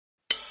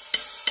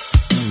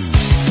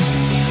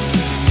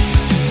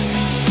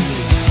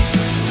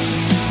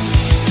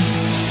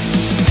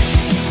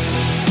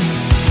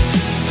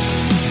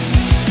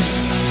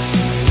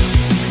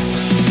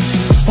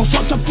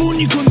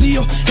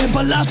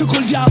ballato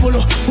col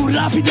diavolo, un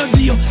rapido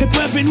addio e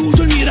poi è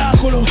venuto il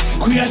miracolo.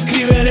 Qui a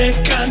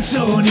scrivere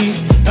canzoni,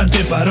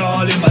 tante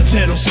parole ma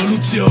zero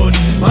soluzioni.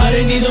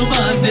 Mare di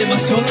domande ma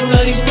solo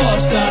una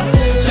risposta.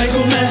 Sai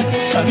com'è?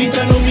 Sta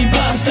vita non mi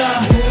basta.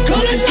 Con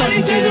le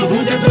solite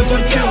dovute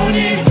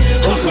proporzioni,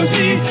 o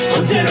così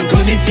o zero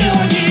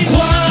condizioni.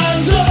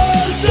 Quando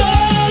sto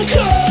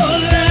con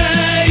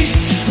lei,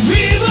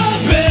 vivo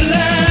per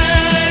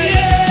lei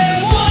e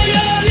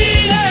muoio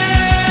di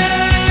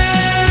lei.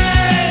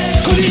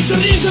 Con il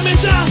sorriso a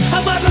metà,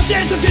 amarla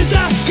senza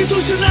pietà, che tu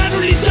sia una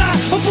nullità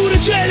oppure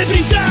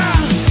celebrità.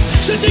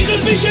 Se ti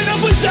colpisce non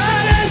puoi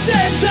stare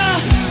senza,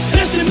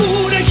 resta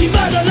immune chi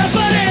va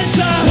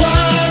dall'apparenza.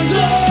 Quando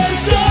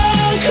sto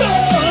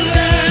con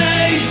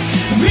lei,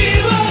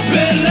 vivo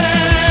per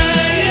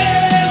lei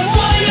e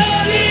muoio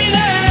di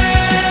lei.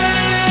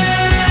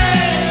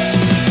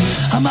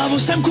 Amavo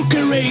Sam Cooke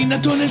e Ray,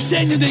 nato nel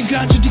segno del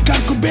granchio di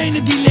Kurt Cobain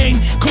e di Lane,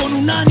 con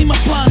un'anima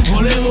punk.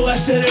 Volevo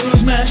essere uno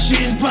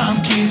Smashing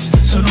Pumpkins,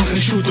 sono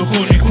cresciuto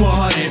con il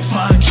cuore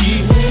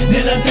funky.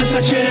 Nella testa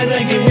c'era il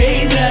reggae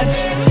e i dreads,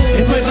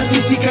 e poi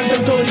Battisti,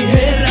 cantautori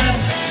e rap.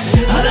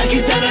 Alla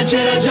chitarra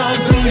c'era John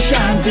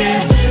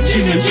Frusciante,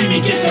 Jimmy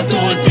che è stato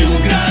il più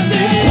grande.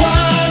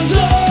 Quando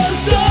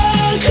sto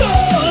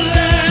con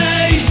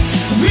lei,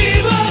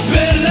 vivo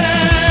per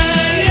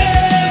lei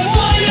e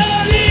muoio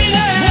di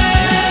lei.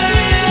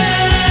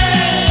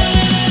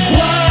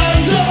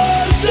 Quando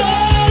sto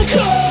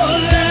con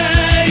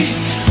lei,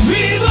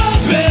 vivo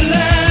per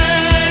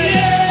lei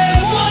e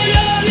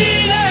muoio di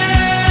lei.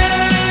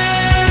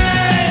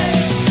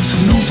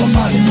 Non fa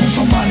male, non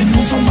fa male,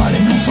 non fa male,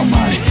 non fa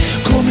male.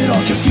 Come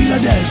Rocky a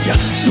Filadelfia,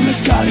 sulle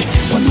scale,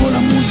 quando la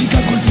musica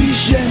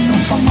colpisce non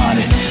fa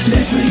male. Le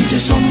ferite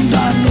sono un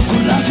danno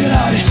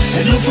collaterale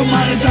e non fa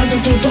male, tanto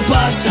tutto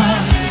passa.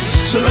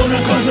 Solo una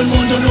cosa al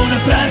mondo non ha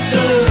prezzo,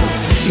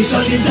 i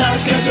soldi in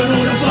tasca sono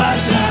una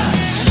farsa,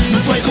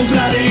 non puoi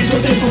comprare il tuo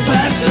tempo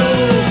perso.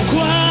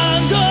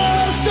 Quando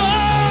sto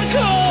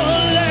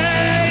con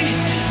lei,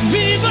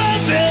 vivo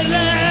per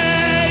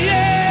lei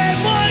e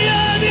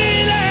muoio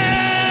di lei.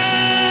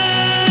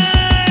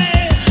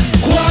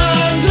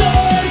 Quando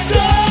sto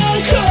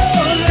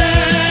con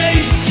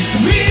lei,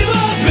 vivo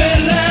per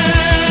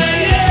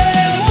lei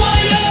e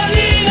muoio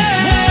di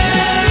lei.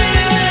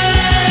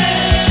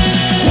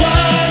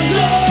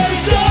 Quando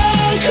sto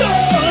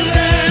con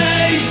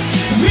lei,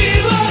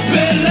 vivo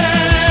per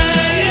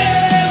lei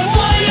e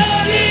muoio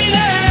di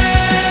lei.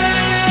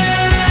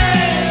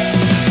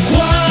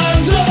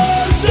 Quando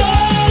sto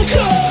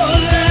con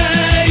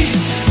lei,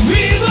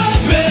 vivo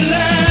per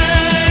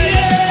lei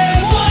e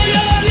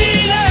muoio di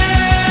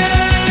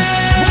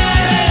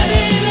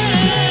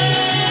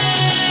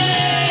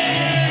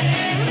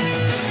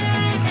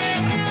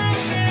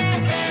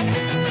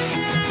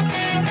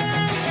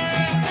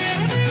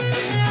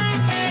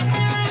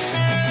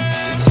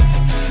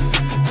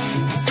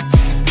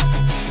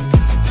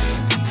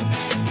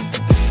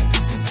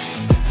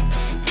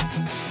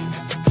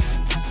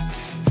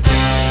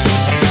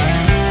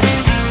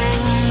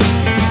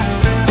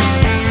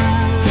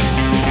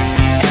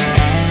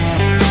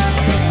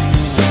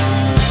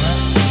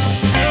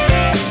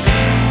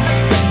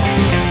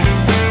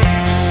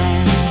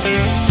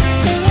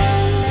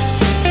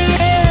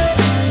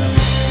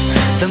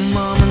The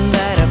moment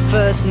that I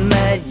first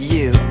met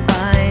you,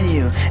 I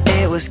knew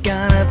it was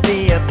gonna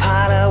be a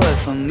pile of work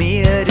for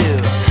me to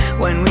do.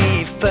 When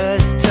we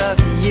first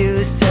talked,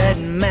 you said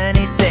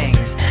many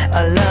things,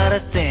 a lot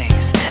of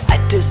things. I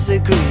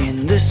disagree,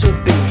 and this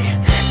would be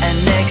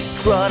an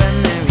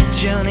extraordinary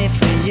journey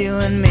for you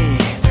and me.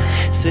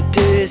 So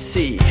do you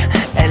see,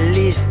 at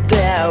least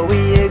there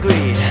we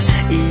agreed.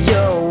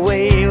 Your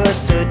way was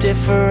so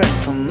different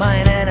from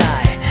mine, and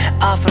I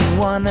often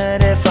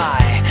wondered if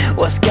I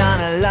was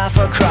gonna laugh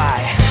or cry.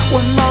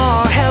 One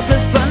more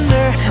helpless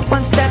blunder,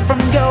 one step from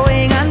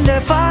going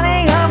under,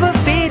 falling over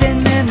feet,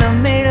 and in the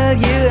middle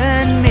you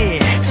and me.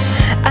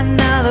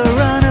 Another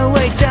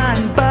runaway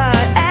done, but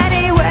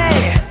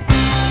anyway,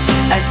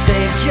 I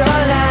saved your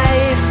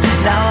life,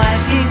 now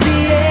asking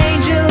the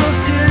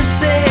angels to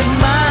save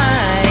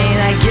mine.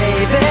 I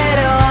gave it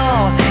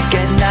all,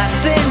 get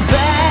nothing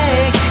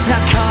back,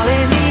 now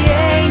calling the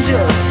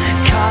angels,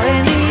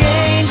 calling the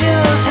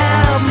angels,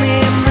 help me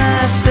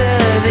master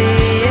the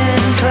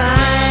incline.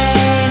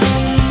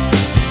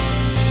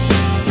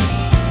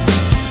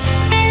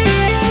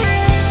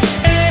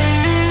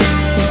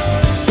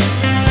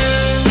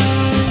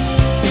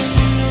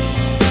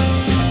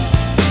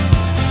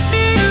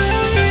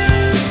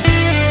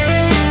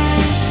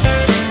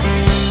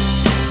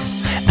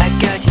 I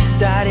got you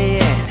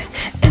studying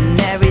and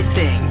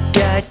everything,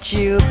 got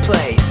you a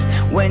place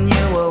when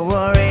you were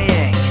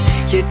worrying.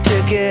 You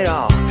took it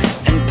all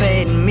and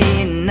paid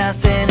me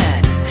nothing,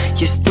 and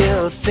you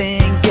still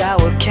think I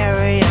will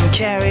carry on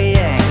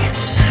carrying.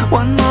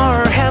 One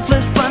more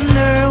helpless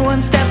blunder,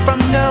 one step from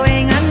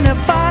going under,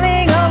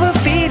 falling over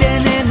feet,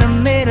 and in the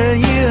middle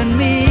you and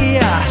me.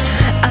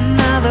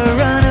 Another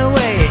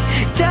runaway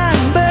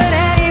done, but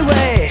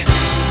anyway,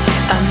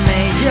 I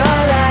made your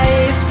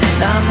life,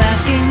 now I'm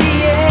asking the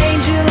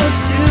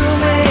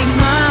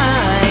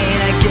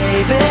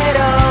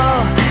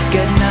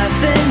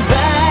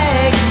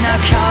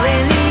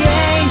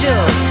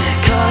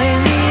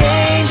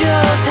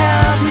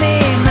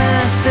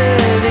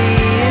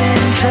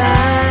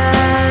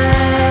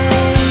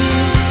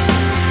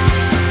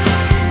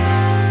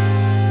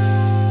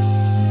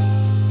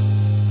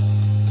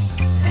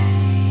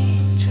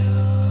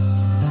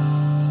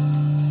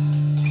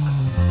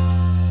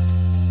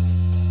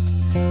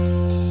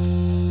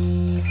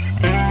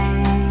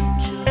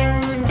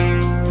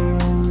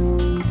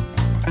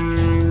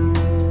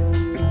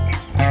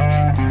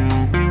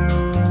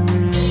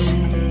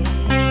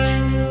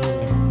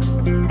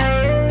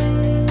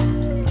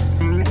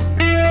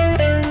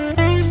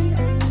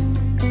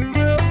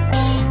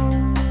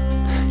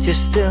You're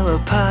still a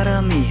part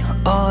of me,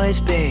 will always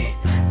be.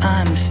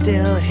 I'm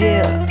still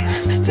here,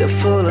 still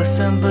full of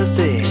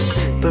sympathy.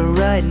 But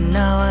right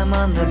now I'm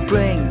on the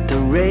brink, the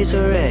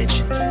razor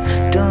edge.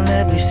 Don't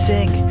let me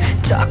sink,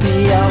 talk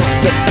me off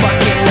the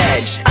fucking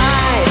ledge.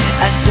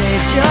 I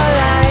saved your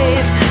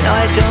life, now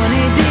I don't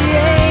need the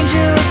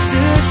angels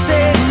to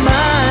save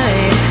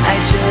mine. I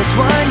just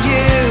want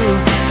you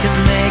to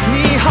make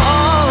me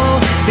whole,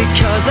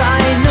 because I